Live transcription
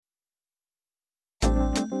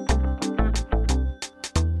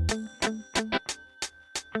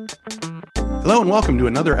Hello and welcome to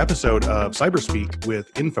another episode of Cyberspeak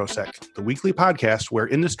with InfoSec, the weekly podcast where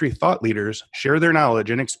industry thought leaders share their knowledge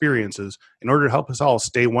and experiences in order to help us all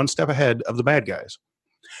stay one step ahead of the bad guys.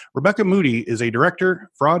 Rebecca Moody is a director,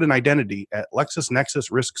 fraud and identity at LexisNexis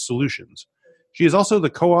Risk Solutions. She is also the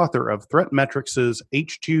co-author of ThreatMetrix'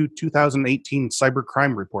 H2 2018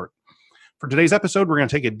 Cybercrime Report. For today's episode, we're going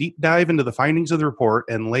to take a deep dive into the findings of the report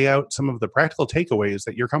and lay out some of the practical takeaways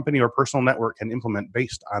that your company or personal network can implement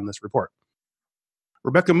based on this report.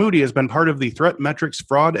 Rebecca Moody has been part of the ThreatMetrix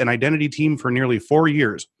fraud and identity team for nearly 4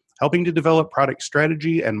 years, helping to develop product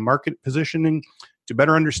strategy and market positioning to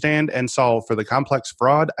better understand and solve for the complex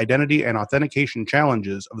fraud, identity, and authentication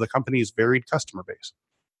challenges of the company's varied customer base.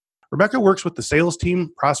 Rebecca works with the sales team,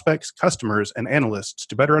 prospects, customers, and analysts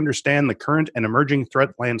to better understand the current and emerging threat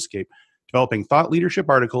landscape, developing thought leadership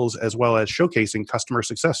articles as well as showcasing customer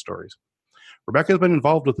success stories. Rebecca has been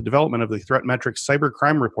involved with the development of the ThreatMetrix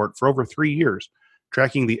Cybercrime Report for over 3 years,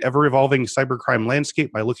 tracking the ever-evolving cybercrime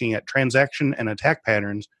landscape by looking at transaction and attack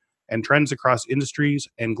patterns and trends across industries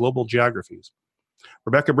and global geographies.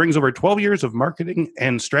 Rebecca brings over 12 years of marketing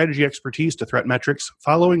and strategy expertise to ThreatMetrix,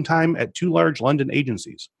 following time at 2 large London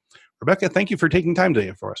agencies. Rebecca, thank you for taking time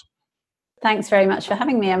today for us. Thanks very much for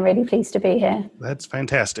having me. I'm really pleased to be here. That's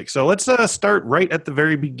fantastic. So let's start right at the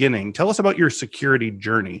very beginning. Tell us about your security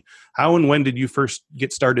journey. How and when did you first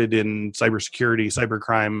get started in cybersecurity,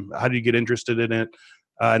 cybercrime? How did you get interested in it?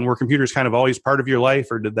 And were computers kind of always part of your life,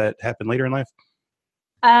 or did that happen later in life?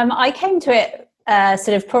 I came to it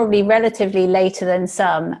sort of probably relatively later than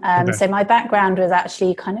some. Okay. So my background was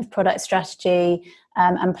actually kind of product strategy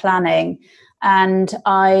and planning. And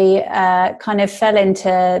I kind of fell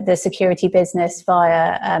into the security business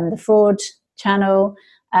via the fraud channel.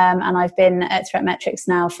 And I've been at ThreatMetrix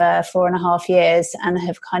now for 4.5 years and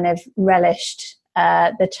have kind of relished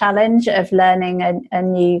the challenge of learning a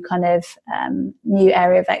new kind of new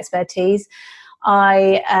area of expertise.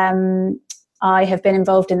 I have been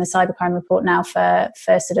involved in the Cybercrime Report now for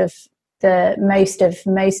sort of the most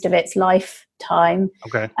of its lifetime.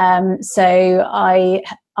 Okay. So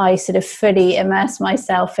I sort of fully immerse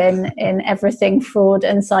myself in everything fraud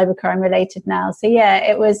and cybercrime related now. So yeah,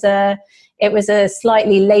 it was a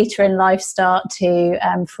slightly later in life start to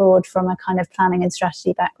fraud from a kind of planning and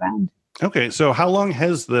strategy background. Okay, so how long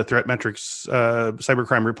has the ThreatMetrix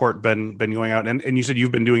Cybercrime Report been going out? And you said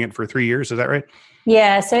you've been doing it for 3 years, is that right?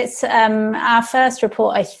 Yeah, so it's our first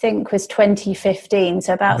report, I think, was 2015,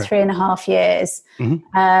 so about 3.5 years.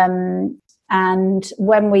 Mm-hmm. And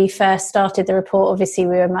when we first started the report, obviously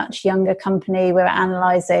we were a much younger company. We were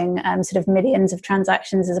analysing sort of millions of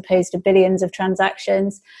transactions as opposed to billions of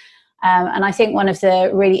transactions. And I think one of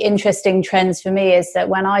the really interesting trends for me is that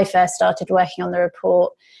when I first started working on the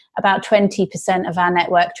report, about 20% of our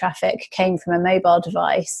network traffic came from a mobile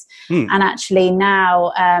device. And actually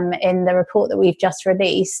now in the report that we've just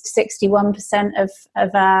released, 61%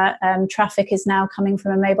 of our traffic is now coming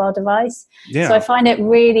from a mobile device. Yeah. So I find it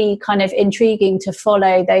really kind of intriguing to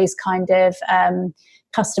follow those kind of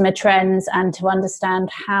customer trends and to understand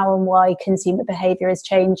how and why consumer behavior is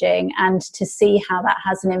changing and to see how that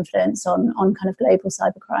has an influence on kind of global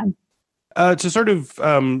cybercrime. To sort of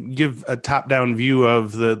give a top-down view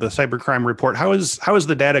of the cybercrime report, how is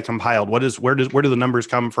the data compiled? Where do the numbers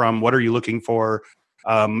come from? What are you looking for,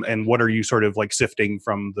 and what are you sort of like sifting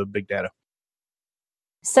from the big data?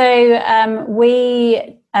 So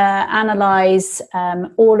we analyze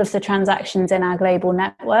all of the transactions in our global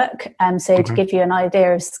network. To give you an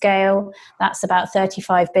idea of scale, that's about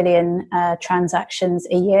 35 billion transactions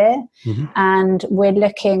a year. Mm-hmm. And we're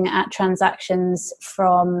looking at transactions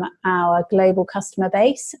from our global customer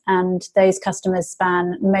base. And those customers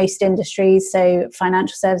span most industries, so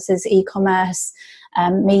financial services, e-commerce,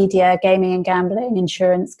 media, gaming and gambling,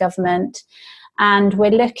 insurance, government. And we're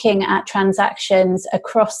looking at transactions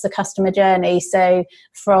across the customer journey. So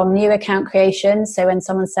from new account creation, so when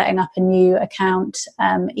someone's setting up a new account,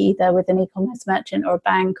 either with an e-commerce merchant or a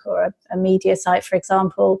bank or a media site, for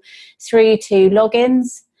example, through to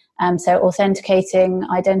logins. So authenticating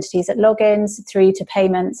identities at logins, through to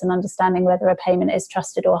payments and understanding whether a payment is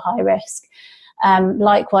trusted or high risk.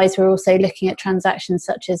 Likewise, we're also looking at transactions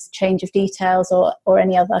such as change of details or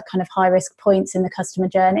any other kind of high-risk points in the customer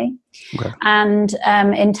journey. Okay. And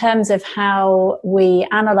in terms of how we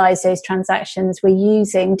analyse those transactions, we're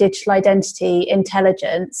using digital identity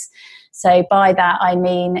intelligence. So by that, I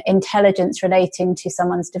mean intelligence relating to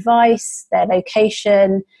someone's device, their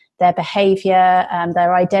location, their behaviour,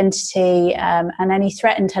 their identity, and any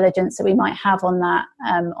threat intelligence that we might have on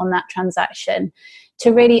that transaction,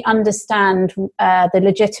 to really understand the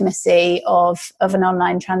legitimacy of an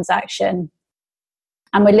online transaction.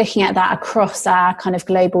 And we're looking at that across our kind of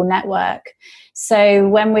global network. So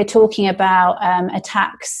when we're talking about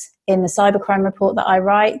attacks in the cybercrime report that I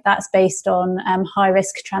write, that's based on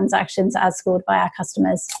high-risk transactions as scored by our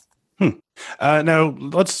customers. Now,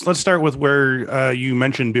 let's start with where you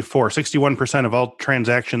mentioned before, 61% of all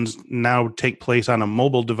transactions now take place on a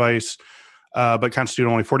mobile device, but constitute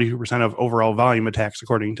only 42% of overall volume attacks,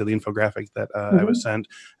 according to the infographic that I was sent.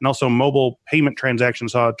 And also mobile payment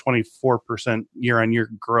transactions saw a 24% year-on-year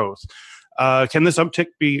growth. Can this uptick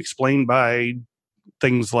be explained by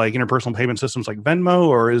things like interpersonal payment systems like Venmo,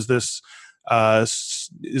 or is this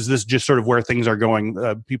just sort of where things are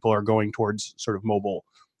going? People are going towards sort of mobile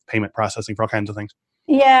payment processing for all kinds of things.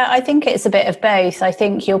 Yeah, I think it's a bit of both. I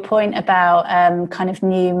think your point about kind of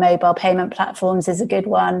new mobile payment platforms is a good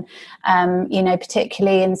one.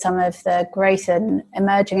 Particularly in some of the growth and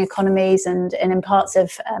emerging economies and in parts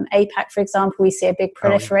of APAC, for example, we see a big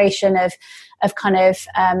proliferation of kind of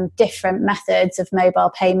different methods of mobile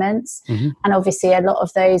payments. And obviously a lot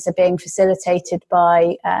of those are being facilitated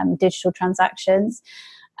by digital transactions.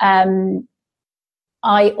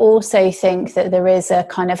 I also think that there is a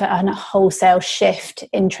kind of a wholesale shift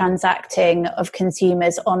in transacting of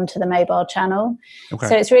consumers onto the mobile channel. Okay.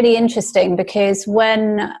 So it's really interesting because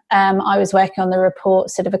when I was working on the report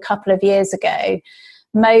sort of a couple of years ago,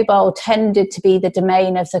 mobile tended to be the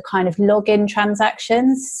domain of the kind of login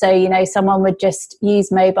transactions. So, someone would just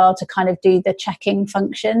use mobile to kind of do the checking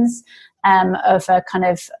functions of a kind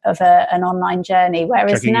of an online journey,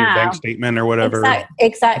 whereas checking now your bank statement or whatever.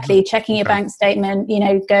 Exactly, checking your bank statement,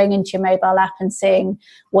 going into your mobile app and seeing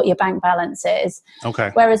what your bank balance is.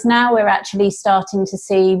 Okay. Whereas now we're actually starting to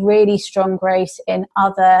see really strong growth in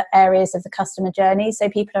other areas of the customer journey. So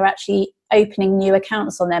people are actually opening new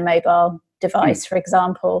accounts on their mobile device, for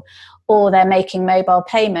example, or they're making mobile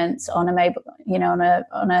payments on a mobile,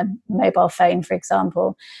 on a mobile phone, for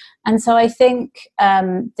example. And so I think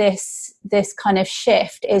this kind of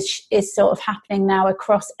shift is sort of happening now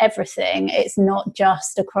across everything. It's not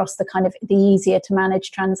just across the kind of the easier to manage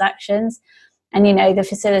transactions. And, the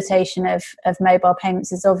facilitation of mobile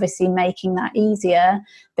payments is obviously making that easier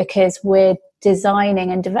because we're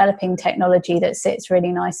designing and developing technology that sits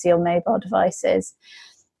really nicely on mobile devices.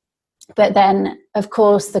 But then, of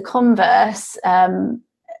course, the converse,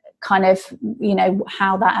 kind of,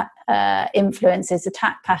 how that influences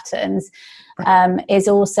attack patterns is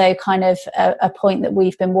also kind of a point that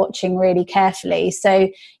we've been watching really carefully. So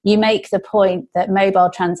you make the point that mobile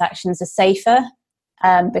transactions are safer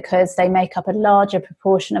because they make up a larger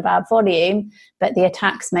proportion of our volume, but the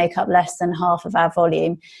attacks make up less than half of our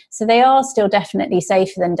volume. So they are still definitely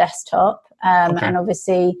safer than desktop. And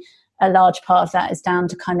obviously a large part of that is down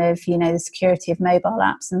to kind of, the security of mobile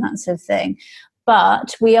apps and that sort of thing.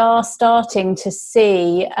 But we are starting to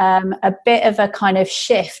see a bit of a kind of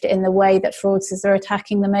shift in the way that fraudsters are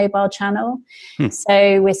attacking the mobile channel.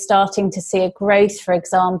 So we're starting to see a growth, for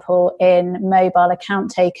example, in mobile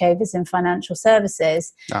account takeovers in financial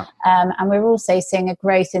services. And we're also seeing a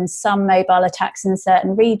growth in some mobile attacks in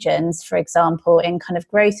certain regions, for example, in kind of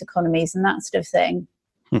growth economies and that sort of thing.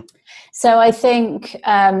 So I think,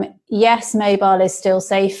 yes, mobile is still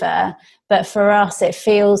safer, but for us, it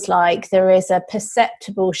feels like there is a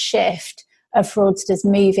perceptible shift of fraudsters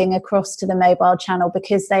moving across to the mobile channel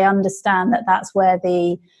because they understand that that's where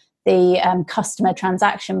the customer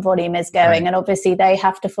transaction volume is going. Right. And obviously they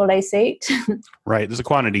have to follow suit. Right. There's a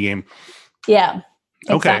quantity game. Yeah.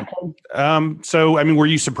 Exactly. Okay. So, were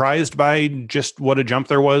you surprised by just what a jump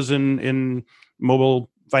there was in mobile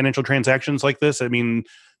financial transactions like this?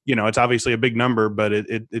 It's obviously a big number, but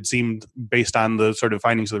it seemed, based on the sort of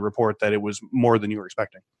findings of the report, that it was more than you were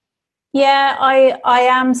expecting. Yeah, I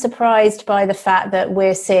am surprised by the fact that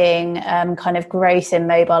we're seeing kind of growth in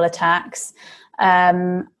mobile attacks.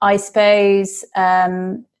 I suppose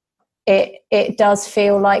it does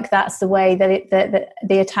feel like that's the way that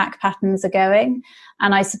the attack patterns are going.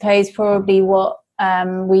 And I suppose probably what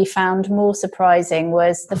we found more surprising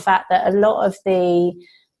was the fact that a lot of the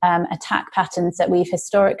attack patterns that we've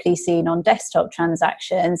historically seen on desktop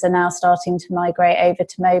transactions are now starting to migrate over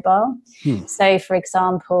to mobile. So, for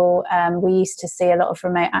example, we used to see a lot of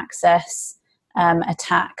remote access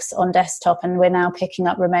attacks on desktop, and we're now picking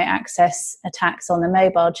up remote access attacks on the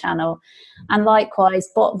mobile channel. And likewise,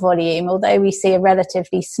 bot volume, although we see a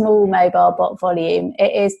relatively small mobile bot volume,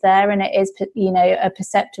 it is there, and it is, a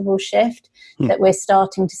perceptible shift that we're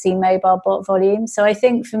starting to see mobile bot volume. So I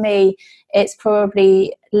think for me, it's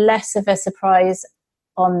probably less of a surprise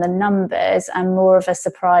on the numbers and more of a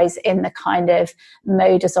surprise in the kind of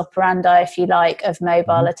modus operandi, if you like, of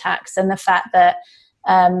mobile attacks, and the fact that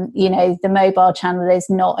the mobile channel is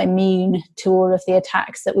not immune to all of the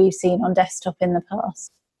attacks that we've seen on desktop in the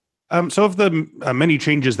past. So of the many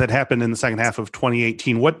changes that happened in the second half of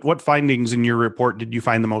 2018, what findings in your report did you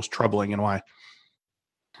find the most troubling, and why?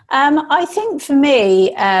 I think for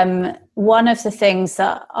me, one of the things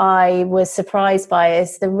that I was surprised by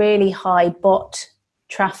is the really high bot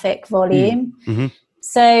traffic volume. Mm-hmm.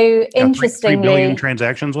 So interestingly, 3 billion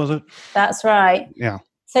transactions, was it? That's right. Yeah.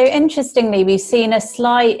 So interestingly, we've seen a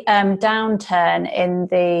slight downturn in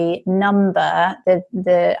the number,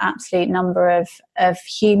 the absolute number of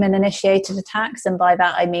human-initiated attacks, and by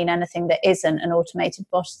that I mean anything that isn't an automated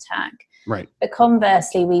bot attack. Right. But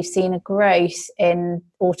conversely, we've seen a growth in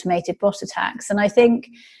automated bot attacks, and I think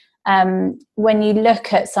when you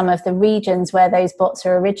look at some of the regions where those bots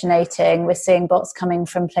are originating, we're seeing bots coming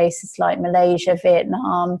from places like Malaysia,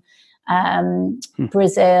 Vietnam,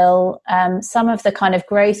 Brazil, some of the kind of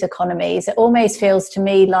growth economies. It almost feels to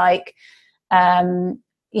me like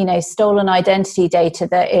stolen identity data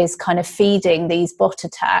that is kind of feeding these bot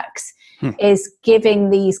attacks is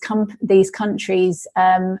giving these countries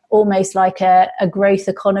almost like a growth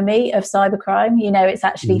economy of cybercrime. It's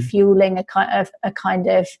actually fueling a kind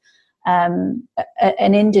of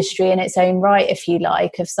an industry in its own right, if you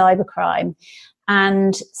like, of cybercrime.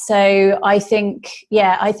 And so I think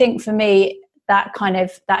for me,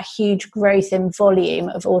 that huge growth in volume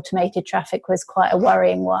of automated traffic was quite a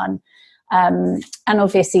worrying one. And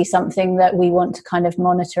obviously something that we want to kind of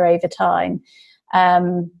monitor over time.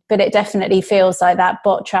 But it definitely feels like that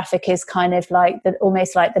bot traffic is kind of like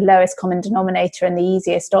almost like the lowest common denominator and the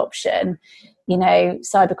easiest option.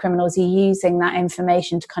 Cyber criminals are using that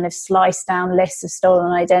information to kind of slice down lists of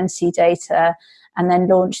stolen identity data and then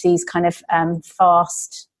launch these kind of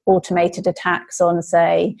fast automated attacks on,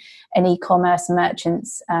 say, an e-commerce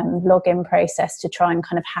merchant's login process to try and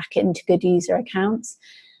kind of hack into good user accounts.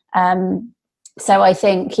 So I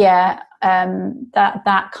think, that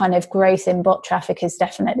kind of growth in bot traffic is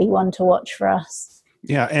definitely one to watch for us.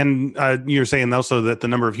 Yeah, and you're saying also that the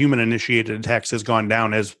number of human-initiated attacks has gone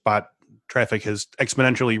down as bot traffic has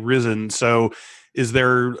exponentially risen. So is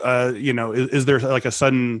there, is there like a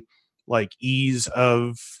sudden ease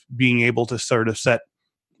of being able to sort of set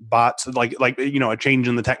bots, a change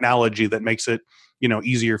in the technology that makes it,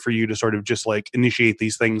 easier for you to sort of just initiate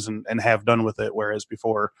these things and have done with it, whereas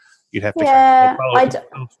before you'd have to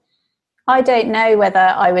I don't know whether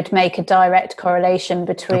I would make a direct correlation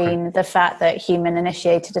between the fact that human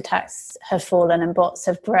initiated attacks have fallen and bots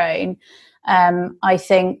have grown. I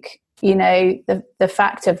think the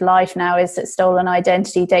fact of life now is that stolen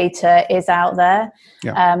identity data is out there.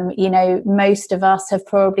 Yeah. Most of us have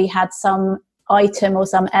probably had some item or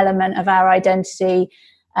some element of our identity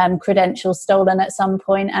credentials stolen at some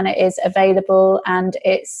point, and it is available, and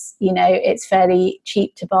it's fairly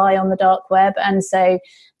cheap to buy on the dark web. And so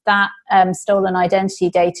that stolen identity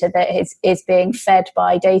data that is being fed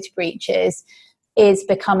by data breaches is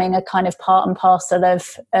becoming a kind of part and parcel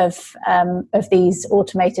of these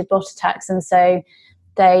automated bot attacks, and so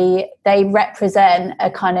they represent a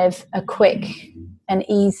kind of a quick and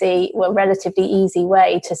easy, relatively easy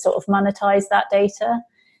way to sort of monetize that data.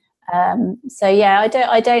 I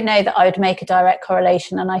don't know that I would make a direct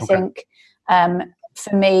correlation, and I think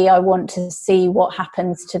for me, I want to see what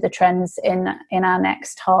happens to the trends in our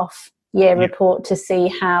next half year report to see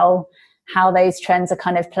how those trends are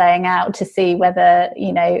kind of playing out, to see whether,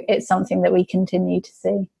 it's something that we continue to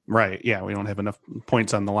see. Right. Yeah. We don't have enough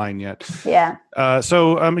points on the line yet. Yeah.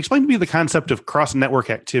 So explain to me the concept of cross-network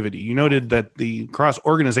activity. You noted that the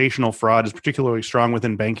cross-organizational fraud is particularly strong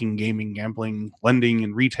within banking, gaming, gambling, lending,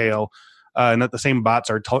 and retail, and that the same bots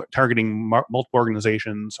are targeting multiple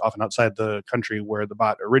organizations, often outside the country where the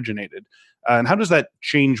bot originated. And how does that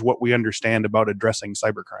change what we understand about addressing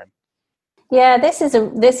cybercrime? Yeah, this is a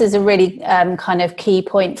really kind of key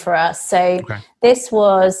point for us. So this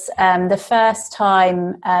was the first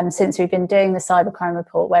time since we've been doing the cybercrime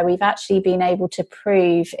report where we've actually been able to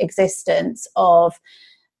prove existence of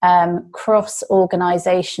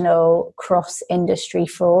cross-organizational, cross-industry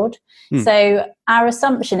fraud. So our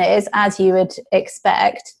assumption is, as you would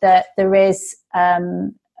expect, that there is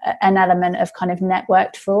an element of kind of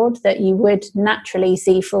networked fraud, that you would naturally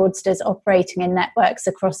see fraudsters operating in networks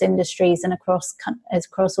across industries and across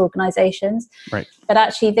organizations. Right. But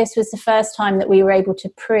actually, this was the first time that we were able to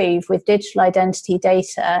prove with digital identity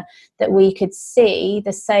data that we could see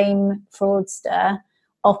the same fraudster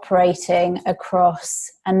operating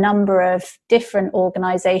across a number of different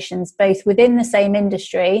organizations, both within the same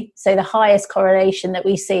industry. So the highest correlation that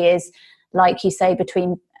we see is, like you say,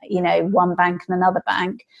 between one bank and another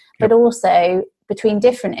bank, but also between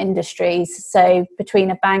different industries. So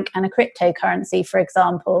between a bank and a cryptocurrency, for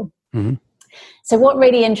example. Mm-hmm. So what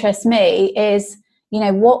really interests me is,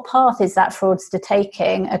 what path is that fraudster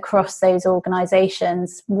taking across those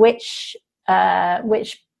organizations? Which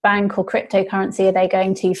bank or cryptocurrency are they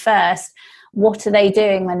going to first? What are they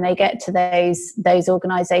doing when they get to those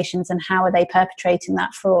organizations, and how are they perpetrating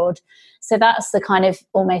that fraud? So that's the kind of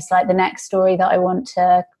almost like the next story that I want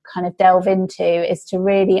to kind of delve into, is to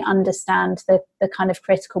really understand the kind of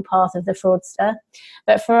critical path of the fraudster.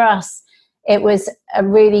 But for us, it was a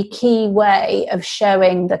really key way of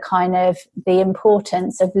showing the kind of the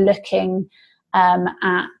importance of looking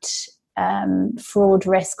at fraud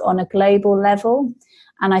risk on a global level.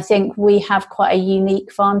 And I think we have quite a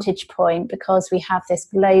unique vantage point because we have this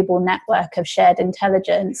global network of shared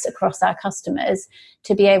intelligence across our customers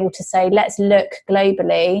to be able to say, let's look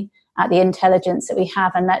globally at the intelligence that we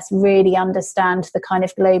have, and let's really understand the kind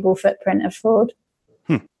of global footprint of fraud.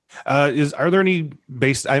 Are there any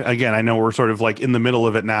I know we're sort of like in the middle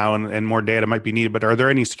of it now and more data might be needed, but are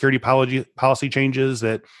there any security policy changes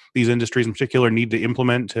that these industries in particular need to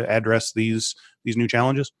implement to address these new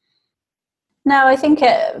challenges? No, I think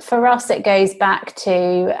for us, it goes back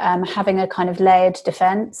to having a kind of layered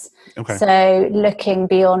defense. Okay. So looking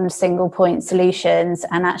beyond single point solutions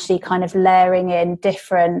and actually kind of layering in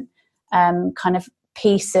different kind of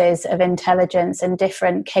pieces of intelligence and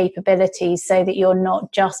different capabilities, so that you're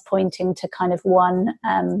not just pointing to kind of one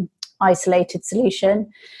isolated solution.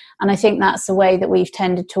 And I think that's the way that we've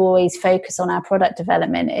tended to always focus on our product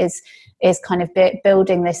development, is kind of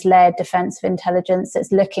building this layered defense of intelligence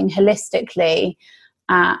that's looking holistically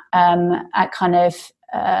at kind of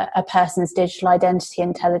a person's digital identity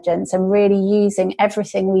intelligence, and really using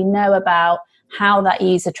everything we know about how that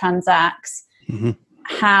user transacts, mm-hmm.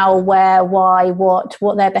 how, where, why,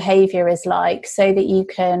 what their behavior is like, so that you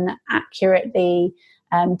can accurately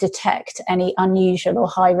detect any unusual or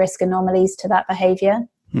high risk anomalies to that behavior.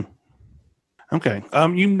 Okay.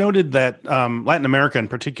 You noted that Latin America in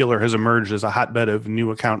particular has emerged as a hotbed of new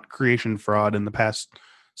account creation fraud in the past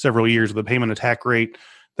several years, with a payment attack rate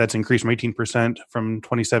that's increased from 18% from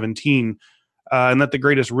 2017, and that the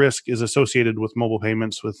greatest risk is associated with mobile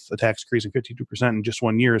payments, with attacks increasing 52% in just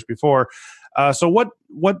 1 year as before. So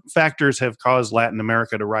what factors have caused Latin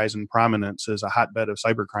America to rise in prominence as a hotbed of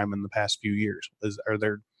cybercrime in the past few years? Are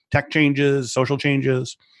there tech changes, social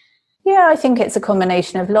changes? Yeah, I think it's a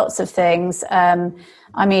combination of lots of things.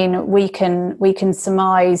 I mean, we can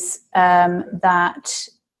surmise that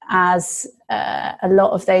as a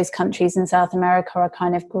lot of those countries in South America are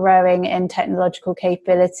kind of growing in technological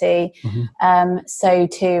capability, mm-hmm. So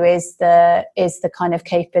too is the kind of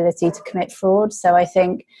capability to commit fraud. So I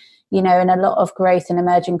think, in a lot of growth in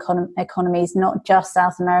emerging economies, not just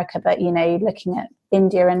South America, but, looking at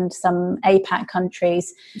India and some APAC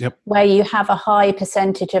countries, yep. where you have a high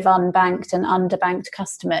percentage of unbanked and underbanked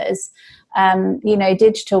customers,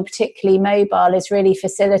 digital, particularly mobile, is really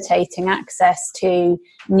facilitating access to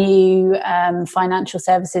new financial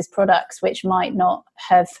services products, which might not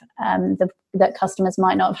have that customers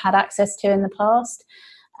might not have had access to in the past.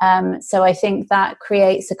 So I think that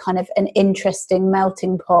creates a kind of an interesting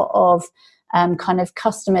melting pot of kind of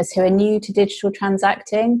customers who are new to digital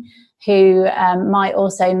transacting, who might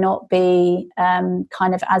also not be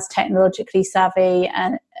kind of as technologically savvy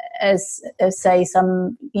and as say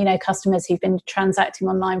some customers who've been transacting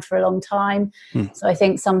online for a long time. So I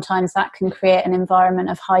think sometimes that can create an environment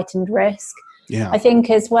of heightened risk. Yeah. I think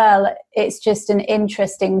as well, it's just an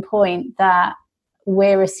interesting point that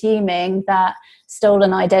we're assuming that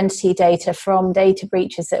stolen identity data from data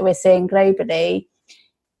breaches that we're seeing globally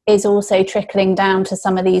is also trickling down to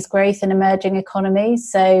some of these growth and emerging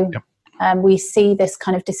economies. So yep. We see this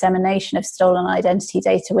kind of dissemination of stolen identity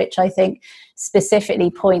data, which I think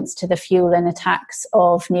specifically points to the fuel and attacks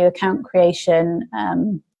of new account creation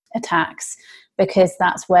attacks, because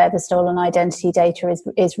that's where the stolen identity data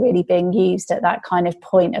is really being used at that kind of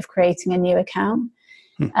point of creating a new account.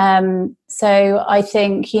 So I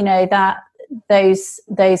think, that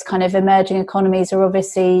those kind of emerging economies are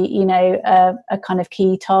obviously, a kind of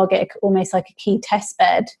key target, almost like a key test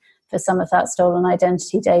bed for some of that stolen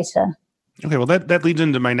identity data. Okay, well, that leads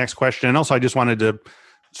into my next question. And also, I just wanted to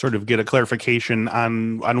sort of get a clarification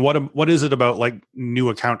on what is it about like new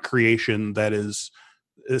account creation that is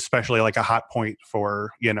especially like a hot point for,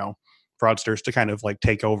 fraudsters to kind of like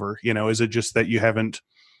take over? Is it just that you haven't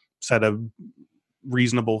set a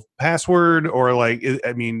reasonable password, or like,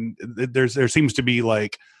 I mean, there seems to be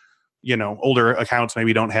like, older accounts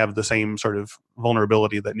maybe don't have the same sort of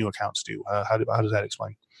vulnerability that new accounts do. How does that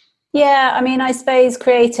explain? Yeah, I mean, I suppose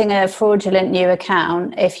creating a fraudulent new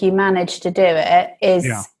account, if you manage to do it, Yeah.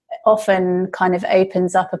 is often kind of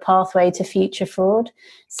opens up a pathway to future fraud.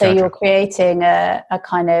 So Gotcha. you're creating a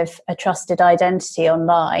kind of a trusted identity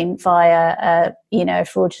online via a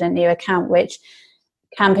fraudulent new account, which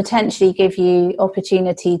can potentially give you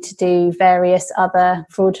opportunity to do various other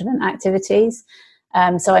fraudulent activities.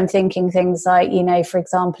 So I'm thinking things like, for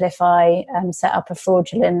example, if I set up a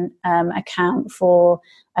fraudulent account for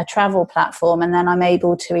a travel platform, and then I'm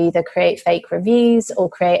able to either create fake reviews or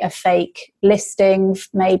create a fake listing,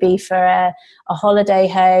 maybe for a holiday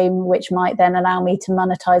home, which might then allow me to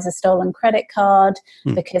monetize a stolen credit card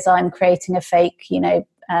because I'm creating a fake,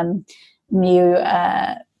 new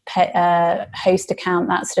host account,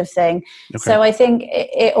 that sort of thing. Okay. So I think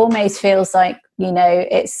it almost feels like,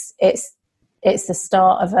 it's the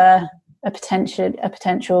start of a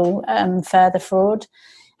potential further fraud.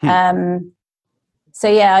 So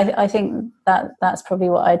yeah, I think that's probably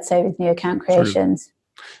what I'd say with new account creations.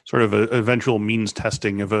 Sort of a eventual means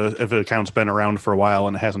testing if an account's been around for a while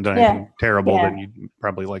and it hasn't done anything terrible, then you'd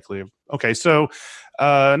probably likely have. Okay, so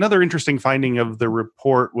another interesting finding of the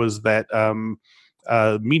report was that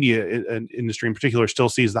media industry in particular still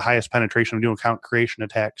sees the highest penetration of new account creation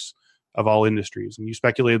attacks of all industries. And you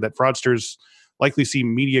speculated that fraudsters likely see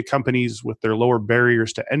media companies with their lower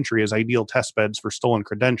barriers to entry as ideal test beds for stolen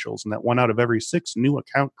credentials, and that 1 out of every 6 new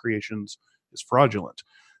account creations is fraudulent.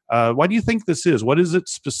 Why do you think this is? What is it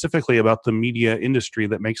specifically about the media industry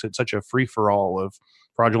that makes it such a free-for-all of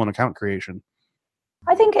fraudulent account creation?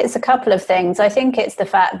 I think it's a couple of things. I think it's the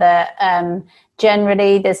fact that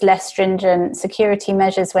generally there's less stringent security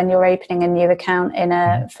measures when you're opening a new account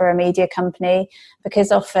for a media company,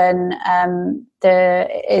 because often there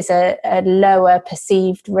is a lower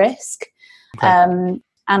perceived risk. Okay.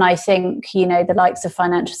 And I think, the likes of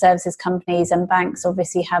financial services companies and banks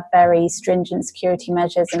obviously have very stringent security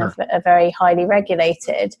measures and are very highly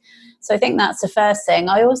regulated. So I think that's the first thing.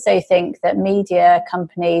 I also think that media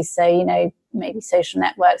companies, so, maybe social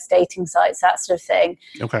networks, dating sites, that sort of thing,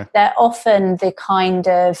 they're often the kind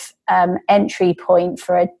of entry point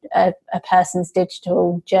for a person's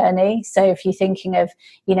digital journey. So if you're thinking of,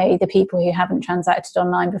 the people who haven't transacted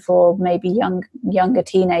online before, maybe younger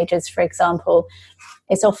teenagers, for example,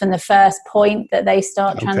 it's often the first point that they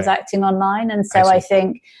start transacting online. And so I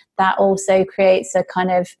think that also creates a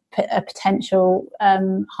kind of a potential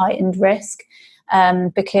heightened risk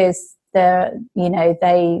because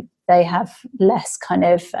they have less kind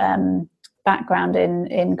of background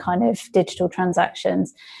in kind of digital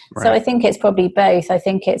transactions. Right. So I think it's probably both. I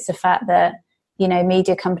think it's the fact that,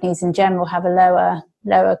 media companies in general have a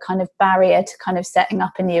lower kind of barrier to kind of setting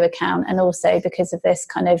up a new account, and also because of this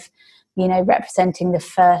kind of, representing the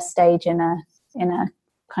first stage in a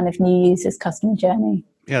kind of new user's customer journey.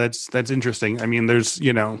 Yeah, that's interesting. I mean, there's,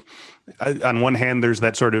 on one hand, there's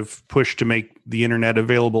that sort of push to make the internet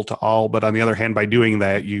available to all, but on the other hand, by doing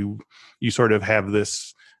that, you sort of have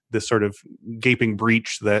this sort of gaping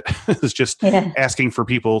breach that is just asking for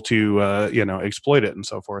people to exploit it and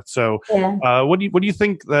so forth. So, what do you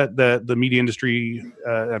think that the media industry?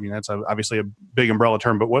 I mean, that's obviously a big umbrella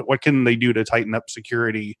term, but what can they do to tighten up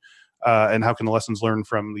security, and how can the lessons learned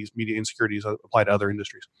from these media insecurities apply to other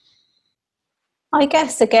industries? I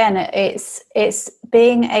guess, again, it's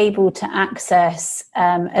being able to access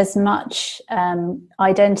as much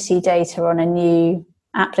identity data on a new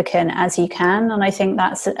applicant as you can. And I think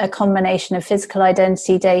that's a combination of physical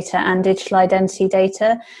identity data and digital identity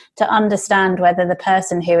data to understand whether the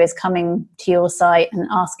person who is coming to your site and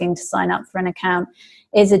asking to sign up for an account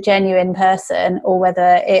is a genuine person or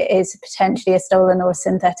whether it is potentially a stolen or a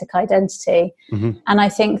synthetic identity. Mm-hmm. And I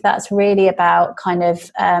think that's really about kind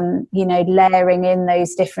of, layering in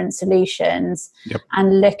those different solutions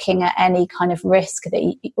and looking at any kind of risk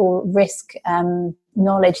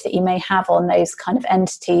knowledge that you may have on those kind of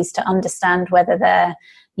entities to understand whether they're,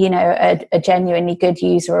 a genuinely good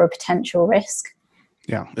user or a potential risk.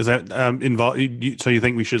 Yeah. Is that involved? So you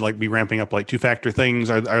think we should be ramping up two-factor things?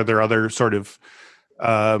 Are there other sort of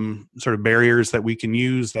barriers that we can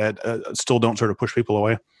use that still don't sort of push people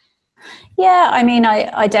away? Yeah, I mean,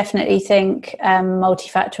 I definitely think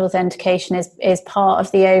multi-factor authentication is part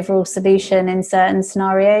of the overall solution in certain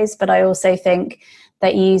scenarios, but I also think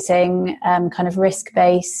that using kind of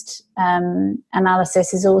risk-based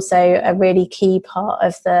analysis is also a really key part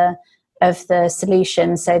of the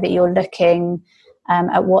solution, so that you're looking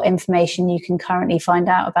at what information you can currently find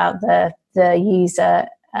out about the user,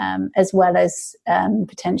 as well as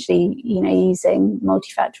potentially, using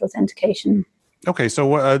multi-factor authentication. Okay,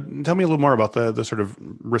 so tell me a little more about the sort of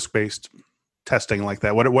risk-based testing like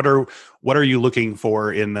that? What are you looking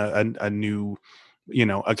for in a new,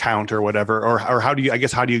 account or whatever, or how do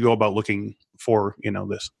you go about looking for,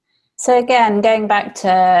 this? So again, going back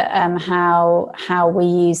to how we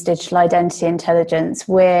use digital identity intelligence,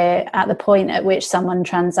 we're at the point at which someone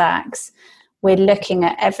transacts, we're looking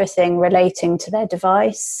at everything relating to their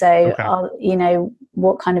device. So,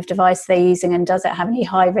 what kind of device they're using, and does it have any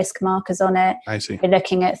high risk markers on it? I see. We're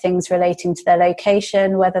looking at things relating to their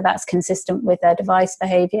location, whether that's consistent with their device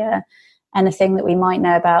behavior, anything that we might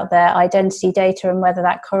know about their identity data, and whether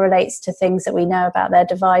that correlates to things that we know about their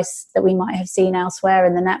device that we might have seen elsewhere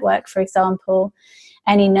in the network, for example.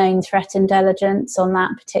 Any known threat intelligence on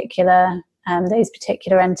that those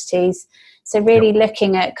particular entities. So really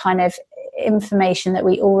looking at kind of information that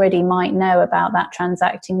we already might know about that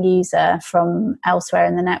transacting user from elsewhere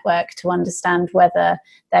in the network to understand whether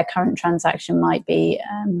their current transaction might be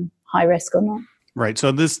high risk or not. Right.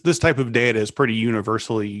 So this type of data is pretty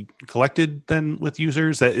universally collected then with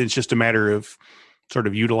users, that it's just a matter of sort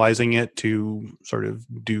of utilizing it to sort of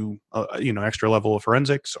do extra level of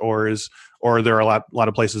forensics, or there are a lot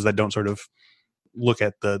of places that don't sort of look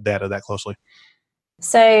at the data that closely.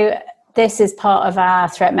 So this is part of our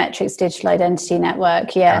ThreatMetrix digital identity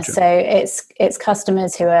network. Yeah. Gotcha. So it's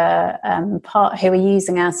customers who are who are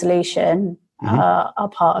using our solution are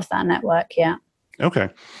part of that network. Yeah. Okay.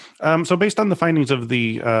 So based on the findings of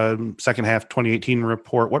the second half 2018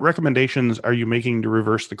 report, what recommendations are you making to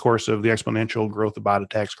reverse the course of the exponential growth of bot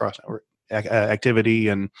attacks, cross-network activity,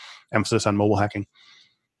 and emphasis on mobile hacking?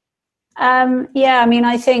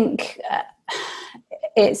 I think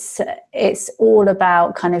it's all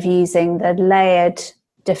about kind of using the layered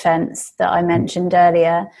defense that I mentioned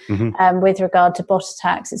earlier. With regard to bot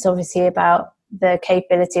attacks, it's obviously about the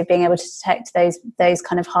capability of being able to detect those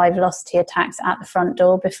kind of high velocity attacks at the front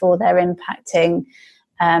door before they're impacting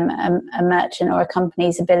a merchant or a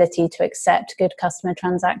company's ability to accept good customer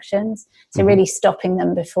transactions. So really stopping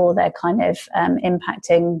them before they're kind of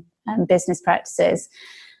impacting business practices.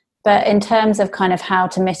 But in terms of kind of how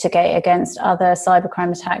to mitigate against other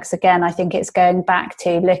cybercrime attacks, again, I think it's going back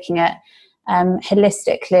to looking at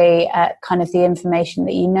holistically at kind of the information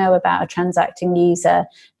that you know about a transacting user,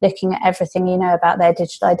 looking at everything you know about their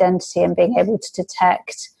digital identity, and being able to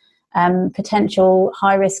detect potential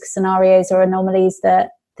high-risk scenarios or anomalies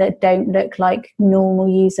that don't look like normal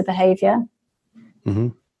user behavior.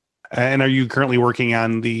 And are you currently working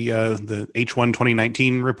on the H1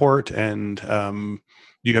 2019 report? And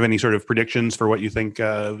do you have any sort of predictions for what you think,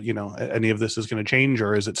 any of this is going to change,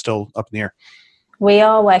 or is it still up in the air? We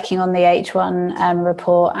are working on the H1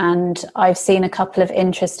 report, and I've seen a couple of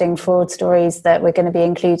interesting fraud stories that we're going to be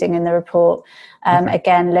including in the report.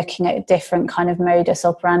 Again, looking at different kind of modus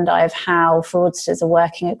operandi of how fraudsters are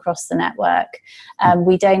working across the network.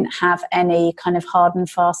 We don't have any kind of hard and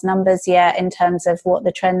fast numbers yet in terms of what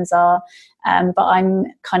the trends are, but I'm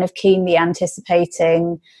kind of keenly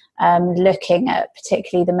anticipating looking at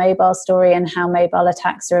particularly the mobile story and how mobile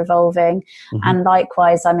attacks are evolving. And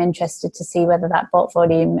likewise, I'm interested to see whether that bot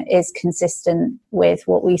volume is consistent with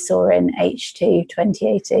what we saw in H2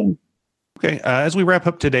 2018. Okay. As we wrap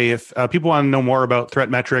up today, if people want to know more about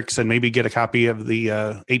ThreatMetrix and maybe get a copy of the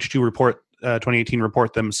H2 report, 2018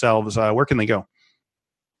 report themselves, where can they go?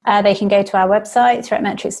 They can go to our website,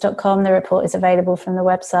 threatmetrix.com. The report is available from the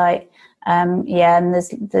website. And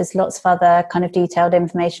there's lots of other kind of detailed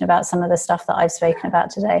information about some of the stuff that I've spoken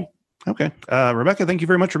about today. Okay. Rebecca, thank you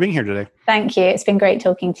very much for being here today. Thank you. It's been great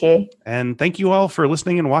talking to you. And thank you all for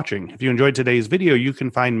listening and watching. If you enjoyed today's video, you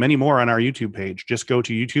can find many more on our YouTube page. Just go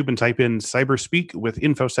to YouTube and type in Cyberspeak with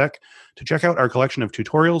InfoSec to check out our collection of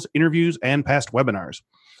tutorials, interviews, and past webinars.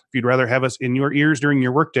 If you'd rather have us in your ears during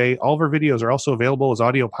your workday, all of our videos are also available as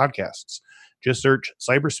audio podcasts. Just search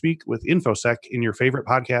Cyberspeak with InfoSec in your favorite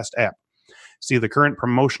podcast app. See the current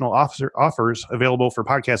promotional offers available for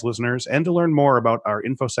podcast listeners, and to learn more about our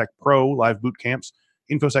InfoSec Pro live boot camps,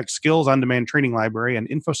 InfoSec Skills on-demand training library, and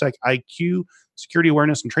InfoSec IQ security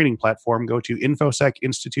awareness and training platform, go to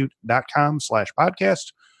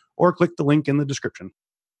infosecinstitute.com/podcast or click the link in the description.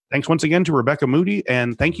 Thanks once again to Rebecca Moody,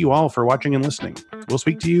 and thank you all for watching and listening. We'll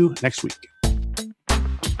speak to you next week.